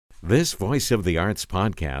This Voice of the Arts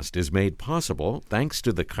podcast is made possible thanks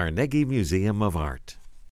to the Carnegie Museum of Art.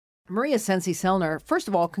 Maria Sensi-Sellner, first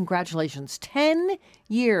of all, congratulations. 10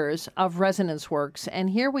 years of Resonance Works,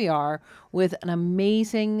 and here we are with an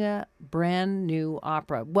amazing brand new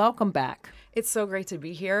opera. Welcome back. It's so great to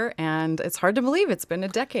be here, and it's hard to believe it's been a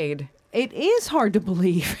decade. It is hard to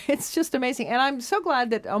believe. It's just amazing. And I'm so glad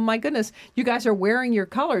that, oh my goodness, you guys are wearing your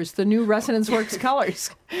colors, the new Resonance Works colors.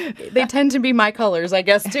 They tend to be my colors, I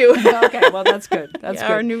guess, too. Okay, well, that's good. That's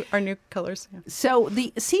good. Our new colors. Yeah. So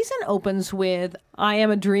the season opens with I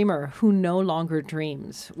Am a Dreamer Who No Longer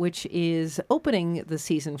Dreams, which is opening the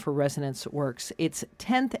season for Resonance Works. It's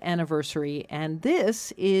 10th anniversary, and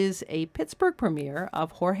this is a Pittsburgh premiere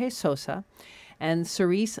of Jorge Sosa and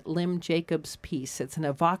Cerise Lim Jacobs' piece. It's an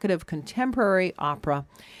evocative contemporary opera,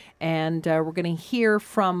 and we're going to hear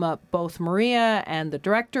from both Maria and the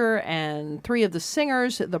director and three of the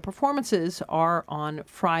singers. The performances are on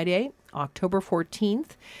Friday, October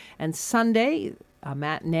 14th, and Sunday, a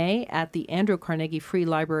matinee at the Andrew Carnegie Free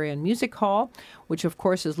Library and Music Hall, which of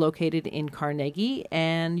course is located in Carnegie.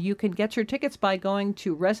 And you can get your tickets by going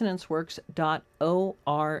to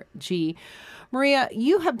resonanceworks.org. Maria,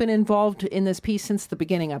 you have been involved in this piece since the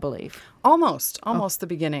beginning, I believe. Almost the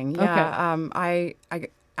beginning. Yeah. Okay. I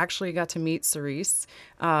actually got to meet Cerise.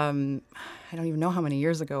 I don't even know how many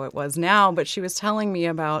years ago it was now, but she was telling me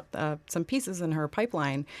about some pieces in her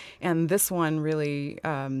pipeline, and this one really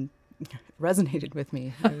resonated with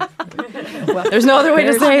me. Well, there's no other way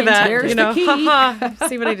to say that. There's the key.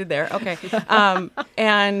 See what I did there? Okay.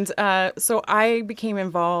 So I became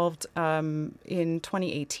involved in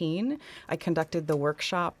 2018. I conducted the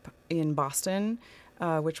workshop in Boston,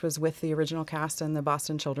 which was with the original cast and the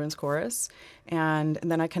Boston Children's Chorus. And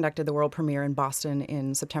then I conducted the world premiere in Boston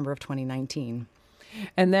in September of 2019.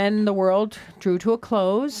 And then the world drew to a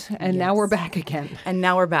close, and now we're back again. And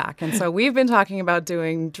so we've been talking about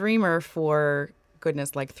doing Dreamer for,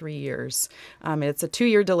 goodness, like 3 years. It's a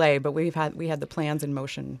 2-year delay, but we had the plans in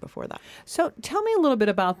motion before that. So tell me a little bit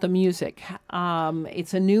about the music.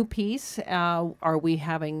 It's a new piece. Are we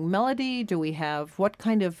having melody? What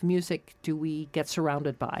kind of music do we get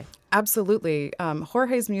surrounded by? Absolutely.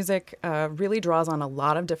 Jorge's music really draws on a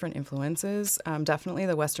lot of different influences, definitely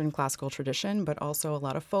the Western classical tradition, but also a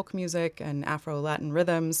lot of folk music and Afro-Latin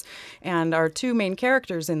rhythms. And our two main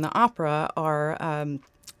characters in the opera are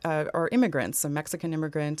immigrants, a Mexican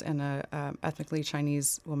immigrant and a ethnically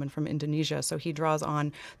Chinese woman from Indonesia. So he draws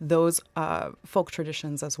on those folk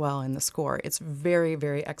traditions as well in the score. It's very,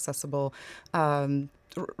 very accessible.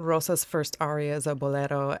 Rosa's first aria is a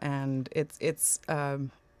bolero, and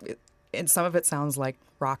and some of it sounds like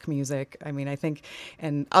rock music. I mean, I think,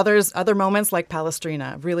 and other moments like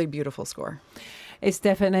Palestrina, really beautiful score.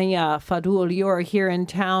 Estefania Fadul, you're here in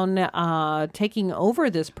town taking over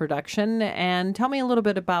this production, and tell me a little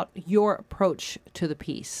bit about your approach to the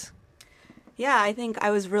piece. Yeah, I think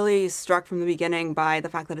I was really struck from the beginning by the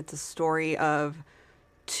fact that it's a story of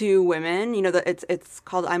two women. You know, it's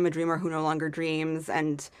called I'm a Dreamer Who No Longer Dreams,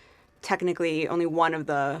 and technically only one of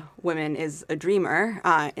the women is a dreamer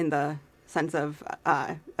in the sense of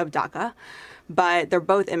DACA. But they're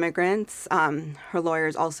both immigrants. Her lawyer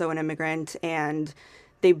is also an immigrant, and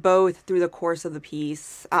they both, through the course of the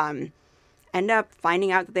piece, end up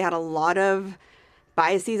finding out that they had a lot of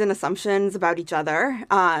biases and assumptions about each other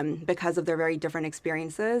because of their very different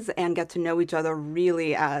experiences, and get to know each other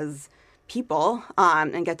really as people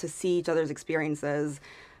and get to see each other's experiences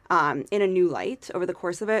in a new light over the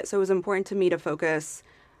course of it. So it was important to me to focus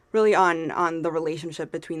really on the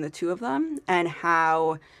relationship between the two of them, and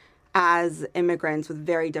how, as immigrants with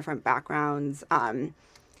very different backgrounds,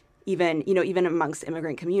 even amongst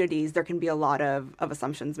immigrant communities, there can be a lot of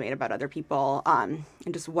assumptions made about other people, and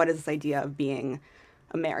just what is this idea of being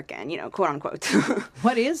American, quote unquote.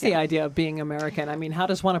 What is the idea of being American? I mean, how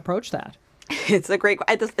does one approach that? It's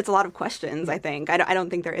a lot of questions, I think. I don't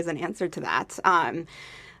think there is an answer to that.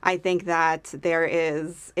 I think that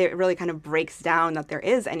it really kind of breaks down that there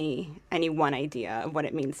is any one idea of what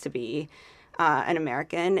it means to be an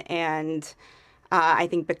American. And I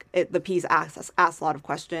think the piece asks a lot of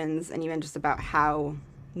questions, and even just about how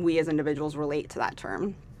we as individuals relate to that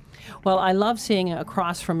term. Well, I love seeing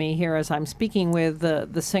across from me here as I'm speaking with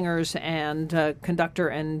the singers and conductor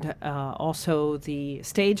and also the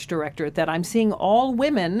stage director that I'm seeing all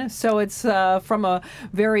women. So it's from a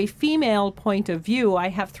very female point of view. I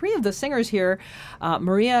have three of the singers here,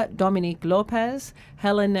 Maria Dominique Lopez,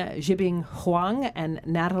 Helen Jibing Huang, and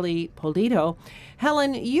Natalie Polito.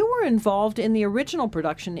 Helen, you were involved in the original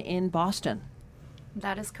production in Boston.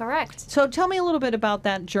 That is correct. So tell me a little bit about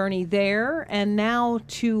that journey there and now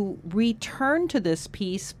to return to this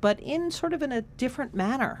piece, but in sort of in a different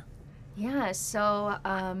manner. Yeah, so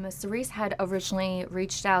Cerise had originally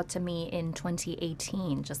reached out to me in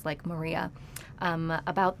 2018, just like Maria,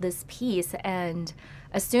 about this piece. And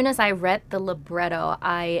as soon as I read the libretto,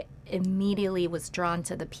 I immediately was drawn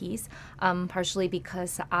to the piece, partially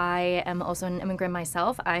because I am also an immigrant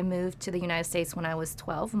myself. I moved to the United States when I was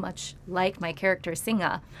 12, much like my character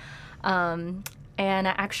Singa. And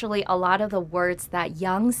actually, a lot of the words that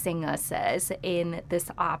young Singa says in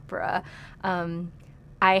this opera,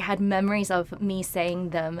 I had memories of me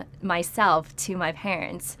saying them myself to my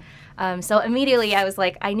parents. So immediately I was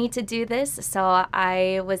like, I need to do this. So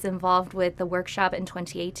I was involved with the workshop in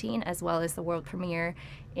 2018 as well as the world premiere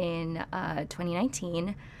in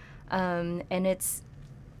 2019. And it's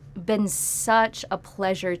been such a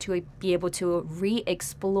pleasure to be able to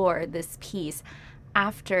re-explore this piece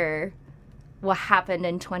after what happened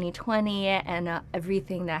in 2020 and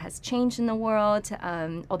everything that has changed in the world,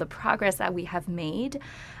 all the progress that we have made.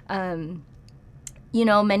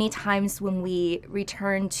 Many times when we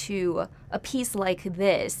return to a piece like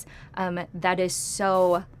this that is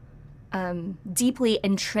so deeply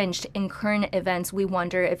entrenched in current events, we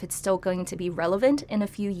wonder if it's still going to be relevant in a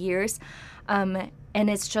few years. And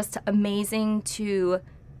it's just amazing to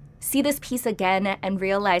see this piece again and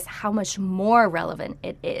realize how much more relevant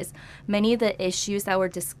it is. Many of the issues that were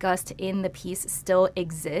discussed in the piece still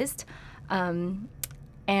exist.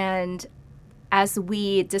 And as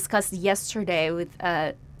we discussed yesterday with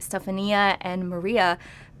Stefania and Maria,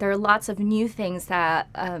 there are lots of new things that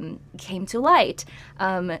came to light.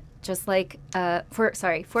 Just like,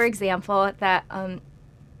 for example, that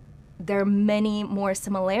there are many more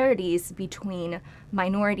similarities between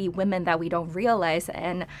minority women that we don't realize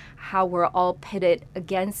and how we're all pitted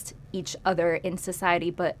against each other in society.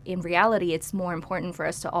 But in reality, it's more important for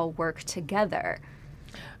us to all work together.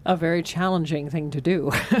 A very challenging thing to do.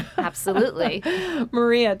 Absolutely.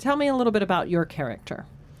 Maria, tell me a little bit about your character.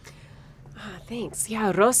 Thanks.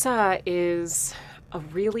 Yeah, Rosa is a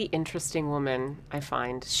really interesting woman, I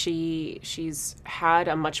find. She's had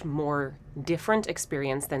a much more different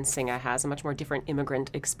experience than Singa has, a much more different immigrant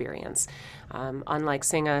experience. Unlike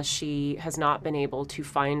Singa, she has not been able to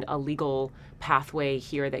find a legal pathway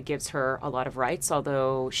here that gives her a lot of rights,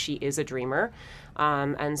 although she is a dreamer.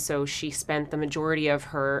 And so she spent the majority of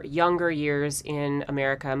her younger years in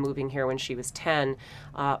America, moving here when she was 10,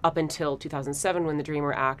 up until 2007 when the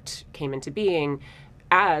Dreamer Act came into being,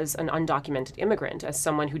 as an undocumented immigrant, as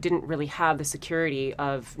someone who didn't really have the security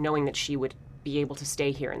of knowing that she would be able to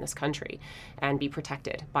stay here in this country and be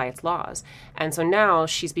protected by its laws. And so now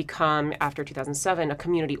she's become, after 2007, a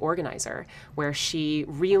community organizer where she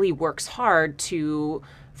really works hard to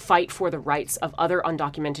fight for the rights of other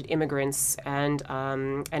undocumented immigrants and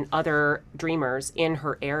other dreamers in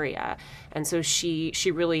her area. And so she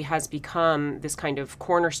really has become this kind of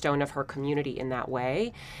cornerstone of her community in that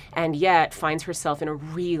way, and yet finds herself in a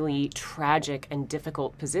really tragic and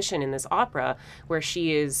difficult position in this opera where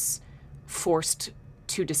she is forced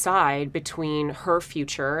to decide between her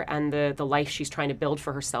future and the life she's trying to build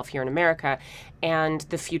for herself here in America and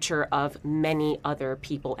the future of many other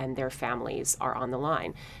people and their families are on the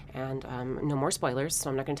line. And no more spoilers, so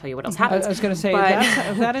I'm not going to tell you what else happens. I was going to say,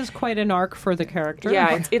 that is quite an arc for the character.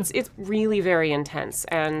 Yeah, it's really very intense.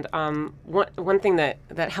 And one thing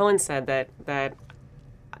that Helen said that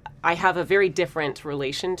I have a very different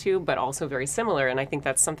relation to, but also very similar, and I think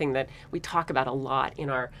that's something that we talk about a lot in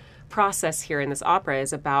our process here in this opera,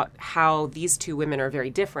 is about how these two women are very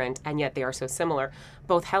different and yet they are so similar.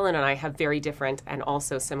 Both Helen and I have very different and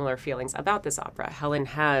also similar feelings about this opera. Helen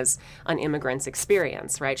has an immigrant's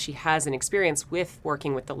experience, right? She has an experience with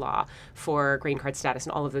working with the law for green card status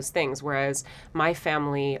and all of those things, whereas my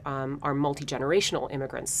family are multi-generational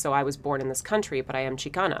immigrants. So I was born in this country, but I am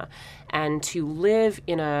Chicana. And to live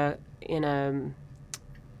in a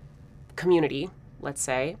community, let's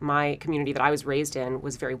say, my community that I was raised in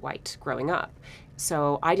was very white growing up.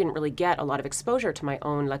 So I didn't really get a lot of exposure to my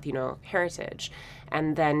own Latino heritage.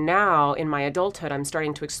 And then now in my adulthood, I'm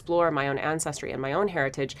starting to explore my own ancestry and my own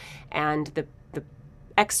heritage. And the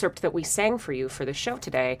excerpt that we sang for you for the show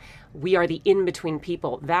today, We Are the In-Between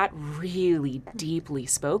People, that really deeply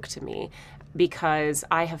spoke to me, because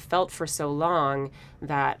I have felt for so long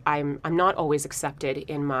that I'm not always accepted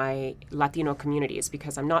in my Latino communities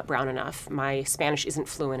because I'm not brown enough. My Spanish isn't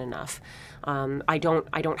fluent enough. I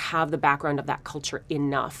don't have the background of that culture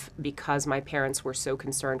enough because my parents were so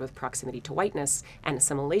concerned with proximity to whiteness and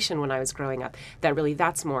assimilation when I was growing up that really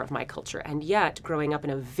that's more of my culture. And yet, growing up in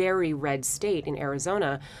a very red state in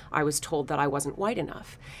Arizona, I was told that I wasn't white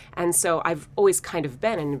enough. And so I've always kind of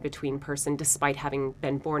been an in-between person despite having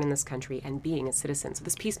been born in this country and being a citizen. So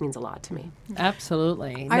this piece means a lot to me.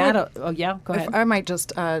 Absolutely. I would- oh, yeah, go ahead. If I might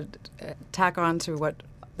just tack on to what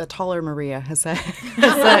the taller Maria has said.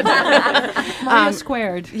 Maria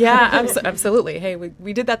squared. Yeah, absolutely. Hey,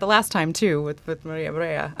 we did that the last time too with Maria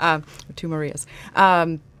Brea, two Marias.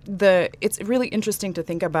 It's really interesting to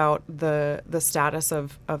think about the status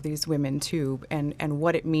of these women too, and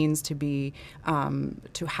what it means to be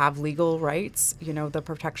to have legal rights. You know, the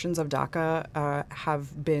protections of DACA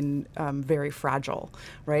have been very fragile,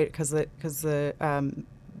 right? Because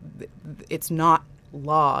it's not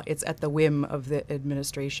law. It's at the whim of the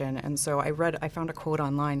administration. And so I found a quote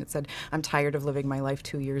online. It said, "I'm tired of living my life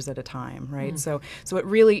 2 years at a time," right? So it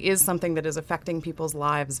really is something that is affecting people's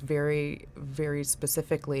lives very, very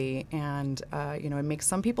specifically. And, it makes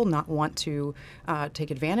some people not want to take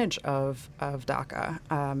advantage of DACA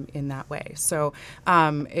in that way. So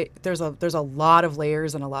there's a lot of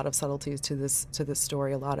layers and a lot of subtleties to this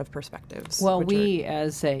story, a lot of perspectives. Well, we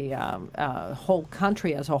as a whole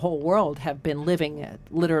country, as a whole world, have been living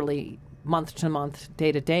literally month to month,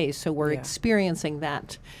 day to day. So we're experiencing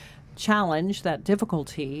that challenge, that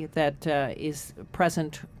difficulty that is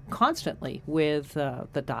present constantly with the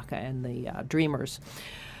DACA and the Dreamers.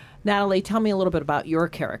 Natalie, tell me a little bit about your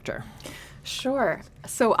character. Sure.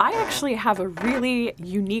 So I actually have a really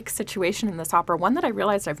unique situation in this opera, one that I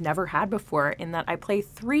realized I've never had before, in that I play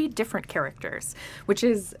 3 different characters, which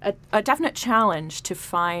is a definite challenge to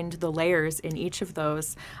find the layers in each of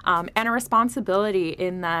those, and a responsibility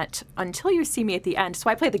in that until you see me at the end. So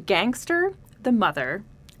I play the gangster, the mother,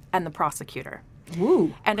 and the prosecutor.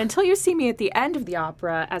 Ooh. And until you see me at the end of the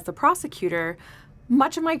opera as the prosecutor,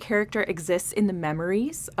 much of my character exists in the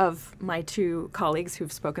memories of my 2 colleagues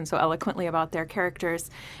who've spoken so eloquently about their characters.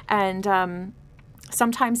 And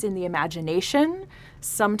sometimes in the imagination,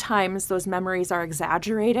 sometimes those memories are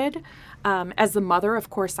exaggerated. As the mother, of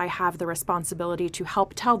course, I have the responsibility to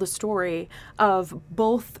help tell the story of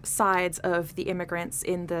both sides of the immigrants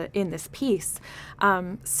in this piece.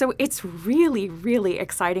 So it's really, really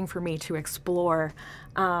exciting for me to explore.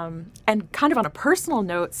 And kind of on a personal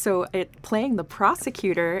note, so playing the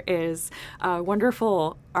prosecutor is a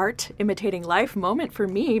wonderful art imitating life moment for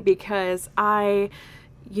me because I,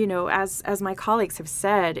 as my colleagues have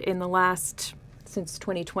said, in the last since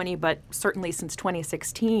 2020, but certainly since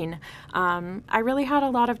 2016, I really had a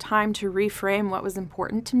lot of time to reframe what was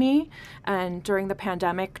important to me, and during the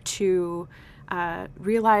pandemic to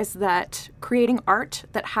realize that creating art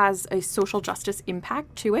that has a social justice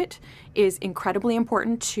impact to it is incredibly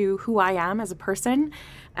important to who I am as a person.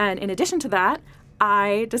 And in addition to that,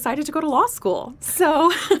 I decided to go to law school.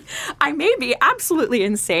 So I may be absolutely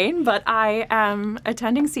insane, but I am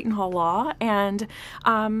attending Seton Hall Law and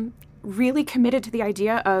really committed to the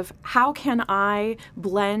idea of how can I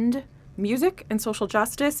blend music and social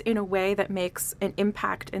justice in a way that makes an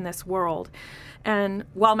impact in this world. And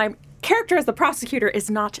while my character as the prosecutor is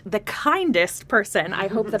not the kindest person, I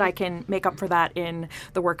hope that I can make up for that in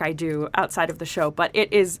the work I do outside of the show. But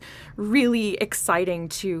it is really exciting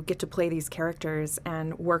to get to play these characters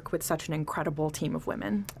and work with such an incredible team of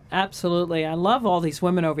women. Absolutely. I love all these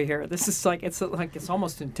women over here. This is it's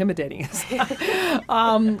almost intimidating.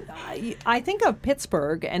 I think of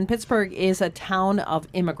Pittsburgh, and Pittsburgh is a town of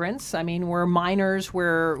immigrants. I mean, we're miners,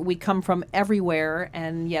 we come from everywhere,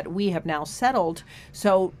 and yet we have now settled.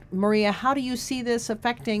 So, Maria, how do you see this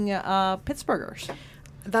affecting Pittsburghers?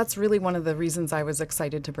 That's really one of the reasons I was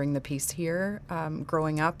excited to bring the piece here.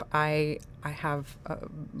 Growing up, I have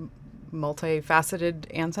multifaceted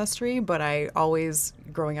ancestry, but I always,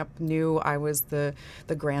 growing up, knew I was the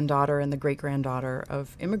granddaughter and the great-granddaughter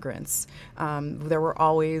of immigrants. There were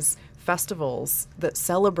always festivals that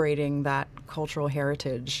celebrating that cultural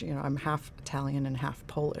heritage. I'm half Italian and half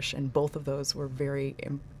Polish, and both of those were very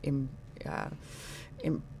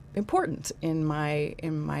important in my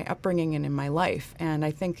upbringing and in my life. And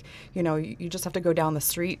I think, you just have to go down the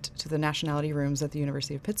street to the nationality rooms at the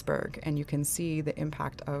University of Pittsburgh, and you can see the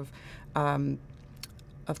impact of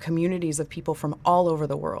communities of people from all over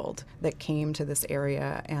the world that came to this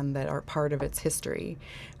area and that are part of its history.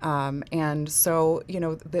 And so,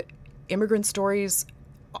 the immigrant stories,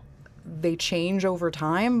 they change over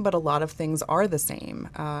time, but a lot of things are the same.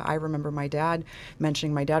 I remember my dad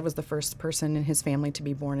mentioning my dad was the first person in his family to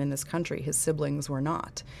be born in this country. His siblings were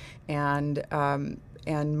not. And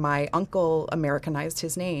my uncle Americanized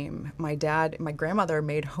his name. My grandmother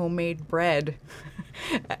made homemade bread,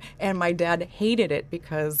 and my dad hated it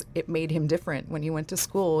because it made him different. When he went to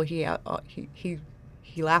school, he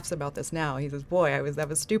laughs about this now. He says, "Boy, that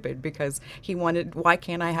was stupid," because he wanted, why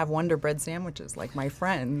can't I have Wonder Bread sandwiches like my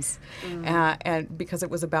friends? And because it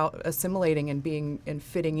was about assimilating and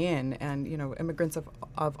fitting in. And immigrants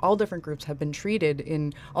of all different groups have been treated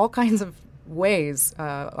in all kinds of ways,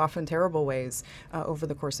 often terrible ways, over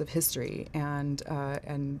the course of history, and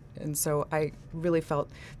so I really felt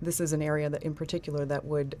this is an area that, in particular, that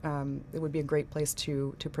it would be a great place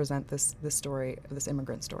to present this story, this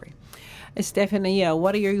immigrant story. Estefania,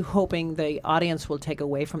 what are you hoping the audience will take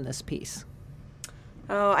away from this piece?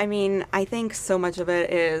 Oh, I mean, I think so much of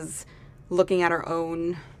it is looking at our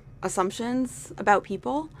own assumptions about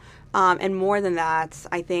people, and more than that,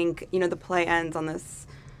 I think the play ends on this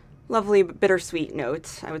lovely bittersweet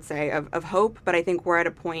note, I would say, of hope. But I think we're at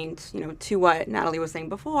a point, to what Natalie was saying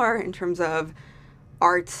before, in terms of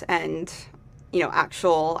art and,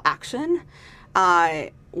 actual action.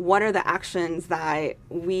 What are the actions that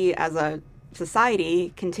we as a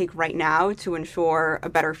society can take right now to ensure a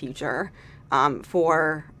better future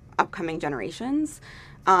for upcoming generations?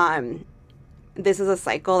 This is a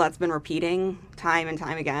cycle that's been repeating time and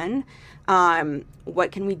time again.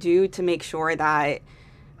 What can we do to make sure that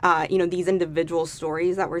these individual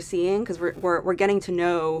stories that we're seeing, because we're getting to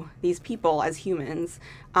know these people as humans,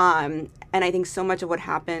 and I think so much of what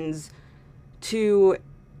happens to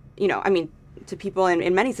people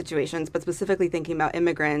in many situations, but specifically thinking about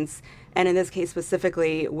immigrants, and in this case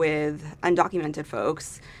specifically with undocumented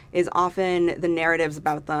folks, is often the narratives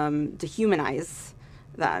about them dehumanize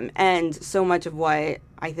them. And so much of what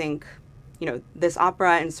I think this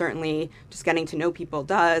opera, and certainly just getting to know people,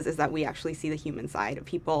 does is that we actually see the human side of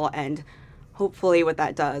people, and hopefully what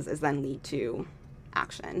that does is then lead to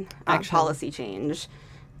action. Policy change,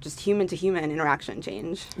 just human to human interaction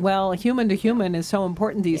change. Well, human to human is so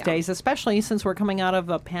important these days, especially since we're coming out of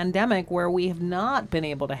a pandemic where we have not been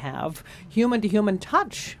able to have human to human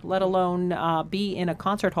touch, let alone be in a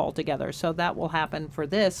concert hall together. So that will happen for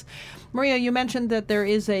this. Maria, you mentioned that there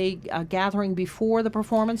is a gathering before the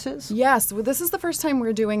performances. Yes, well, this is the first time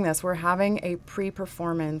we're doing this. We're having a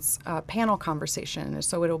pre-performance panel conversation.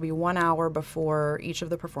 So it'll be 1 hour before each of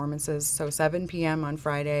the performances, so 7 p.m. on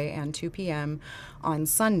Friday and 2 p.m. on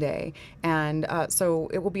Sunday. And so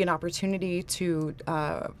it will be an opportunity to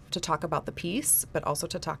talk about the piece, but also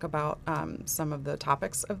to talk about some of the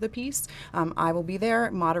topics of the piece. I will be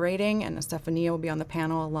there moderating, and Estefania will be on the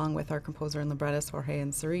panel along with our composer and librettist, Jorge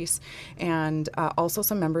and Cerise, and also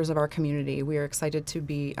some members of our community. We are excited to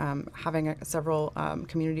be having several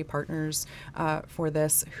community partners for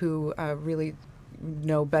this who really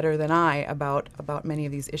know better than I about many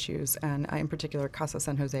of these issues, and in particular, Casa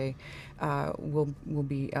San Jose will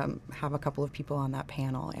be have a couple of people on that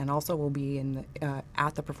panel, and also will be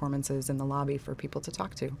at the performances in the lobby for people to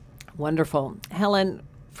talk to. Wonderful. Helen,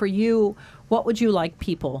 for you, what would you like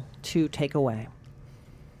people to take away?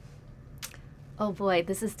 Oh boy,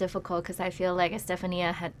 this is difficult because I feel like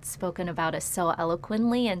Estefania had spoken about it so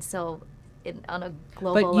eloquently and so on a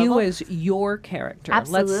global level. But you as your character,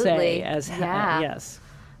 Absolutely. let's say, as yes.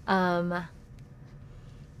 I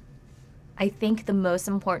think the most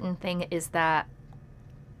important thing is that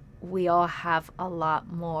we all have a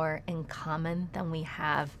lot more in common than we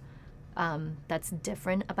have that's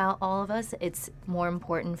different about all of us. It's more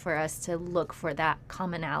important for us to look for that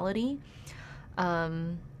commonality.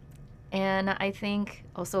 And I think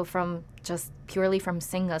also purely from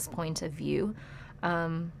Singa's point of view,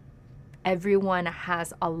 everyone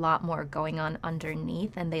has a lot more going on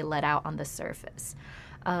underneath than they let out on the surface.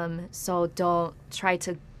 So don't try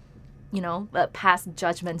to, pass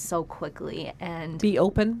judgment so quickly, and be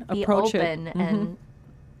open, approach it. And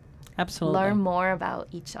absolutely learn more about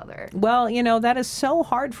each other. Well, that is so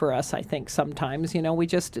hard for us, I think, sometimes. We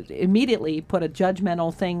just immediately put a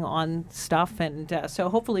judgmental thing on stuff, and so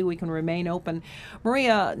hopefully we can remain open.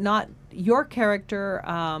 Maria, not your character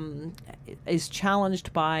is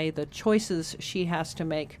challenged by the choices she has to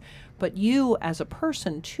make, but you as a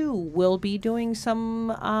person, too, will be doing some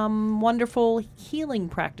wonderful healing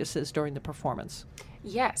practices during the performance.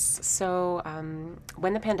 Yes. So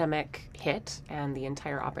when the pandemic hit and the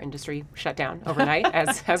entire opera industry shut down overnight,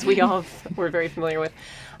 as we all were very familiar with,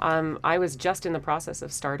 I was just in the process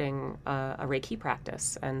of starting a Reiki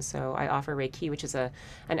practice. And so I offer Reiki, which is an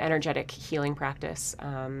energetic healing practice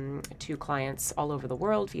to clients all over the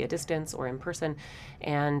world via distance or in person.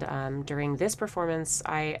 And during this performance,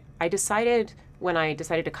 I decided when I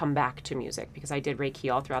decided to come back to music, because I did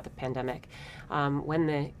Reiki all throughout the pandemic. When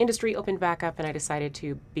the industry opened back up and I decided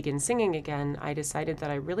to begin singing again, I decided that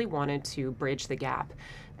I really wanted to bridge the gap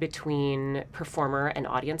between performer and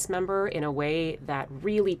audience member in a way that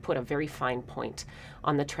really put a very fine point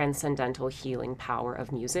on the transcendental healing power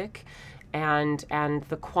of music and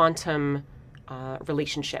the quantum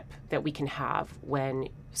relationship that we can have when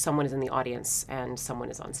someone is in the audience and someone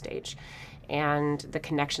is on stage, and the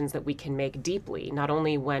connections that we can make deeply, not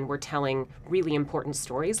only when we're telling really important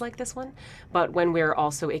stories like this one, but when we're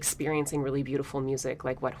also experiencing really beautiful music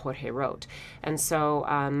like what Jorge wrote. And so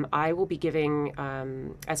I will be giving,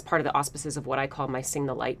 as part of the auspices of what I call my Sing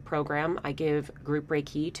the Light program, I give group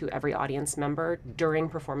Reiki to every audience member during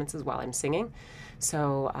performances while I'm singing.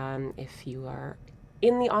 So if you are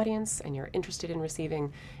in the audience and you're interested in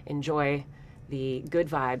receiving, enjoy the good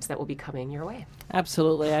vibes that will be coming your way.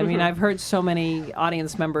 Absolutely. I mean, I've heard so many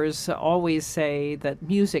audience members always say that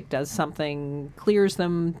music does something, clears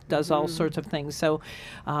them, does all sorts of things. So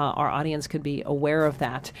our audience could be aware of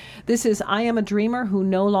that. This is I Am a Dreamer Who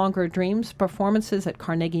No Longer Dreams, performances at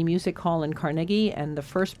Carnegie Music Hall in Carnegie, and the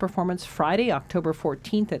first performance Friday, October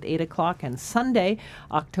 14th at 8 o'clock, and Sunday,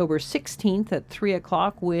 October 16th at 3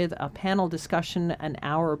 o'clock, with a panel discussion an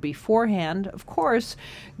hour beforehand. Of course,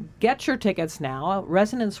 get your tickets now at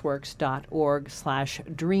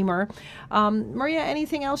resonanceworks.org/dreamer. Maria,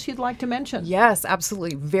 anything else you'd like to mention? Yes,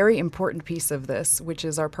 absolutely. Very important piece of this, which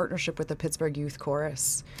is our partnership with the Pittsburgh Youth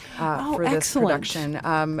Chorus for this excellent. production.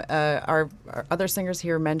 Our other singers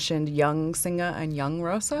here mentioned young Singa and young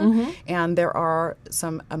Rosa, and there are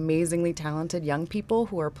some amazingly talented young people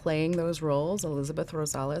who are playing those roles. Elizabeth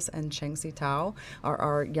Rosales and Cheng Si Tao are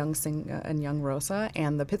our young Singa and young Rosa,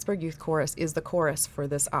 and the Pittsburgh Youth Chorus is the chorus for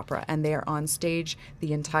this opera, and they are on stage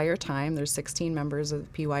the entire time. There's 16 members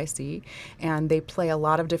of PYC, and they play a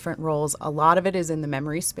lot of different roles. A lot of it is in the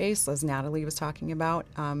memory space, as Natalie was talking about,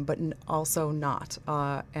 but also not.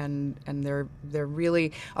 And they're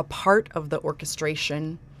really a part of the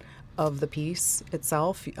orchestration of the piece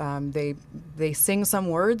itself. They sing some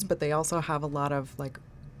words, but they also have a lot of like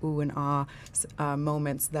ooh and ah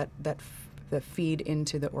moments that feed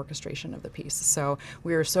into the orchestration of the piece. So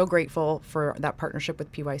we are so grateful for that partnership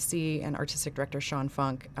with PYC and artistic director Sean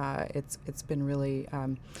Funk. It's been really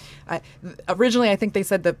originally I think they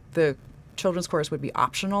said that the children's chorus would be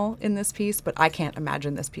optional in this piece, but I can't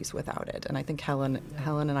imagine this piece without it. And I think Helen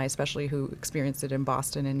and I, especially who experienced it in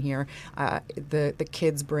Boston and here, the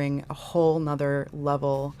kids bring a whole nother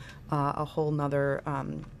level, a whole nother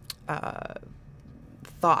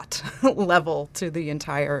thought level to the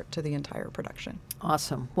entire production.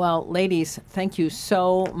 Awesome. Well, ladies, thank you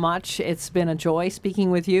so much. It's been a joy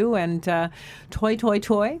speaking with you, and Toi Toi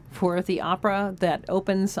Toi for the opera that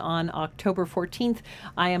opens on October 14th.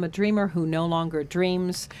 I Am a Dreamer Who No Longer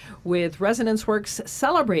Dreams, with Resonance Works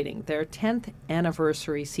celebrating their 10th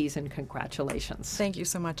anniversary season. Congratulations. Thank you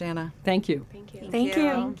so much, Anna. Thank you. Thank you. Thank you.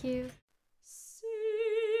 Thank you. Land we love.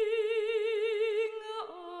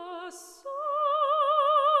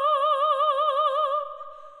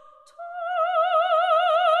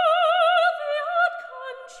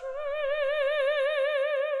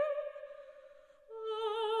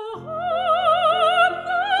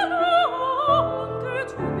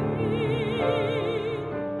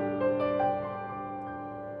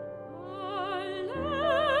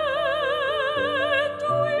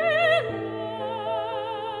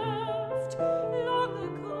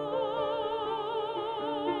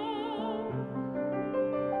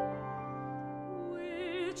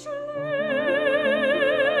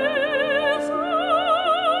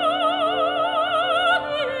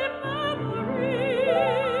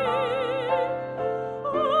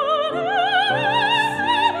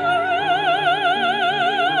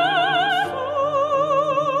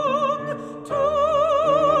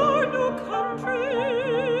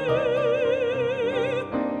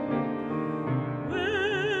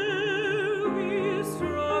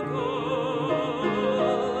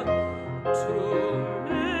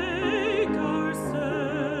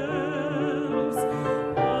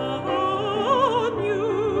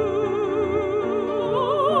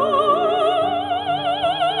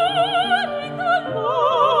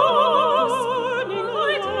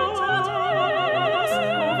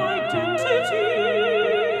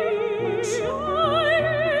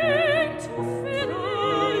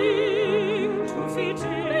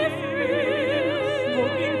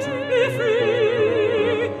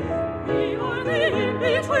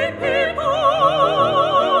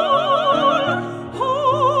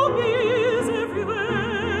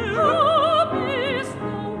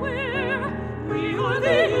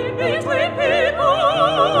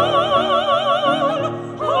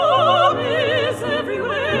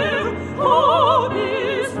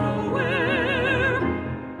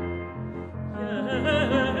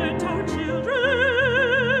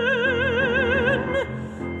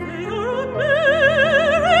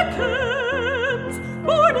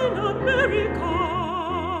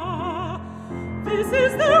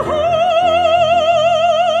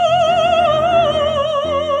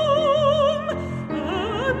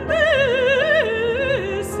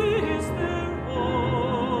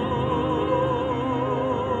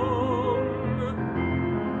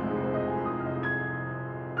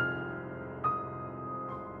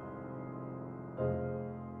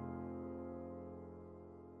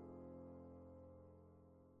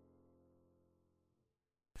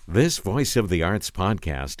 This Voice of the Arts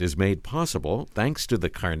podcast is made possible thanks to the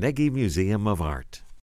Carnegie Museum of Art.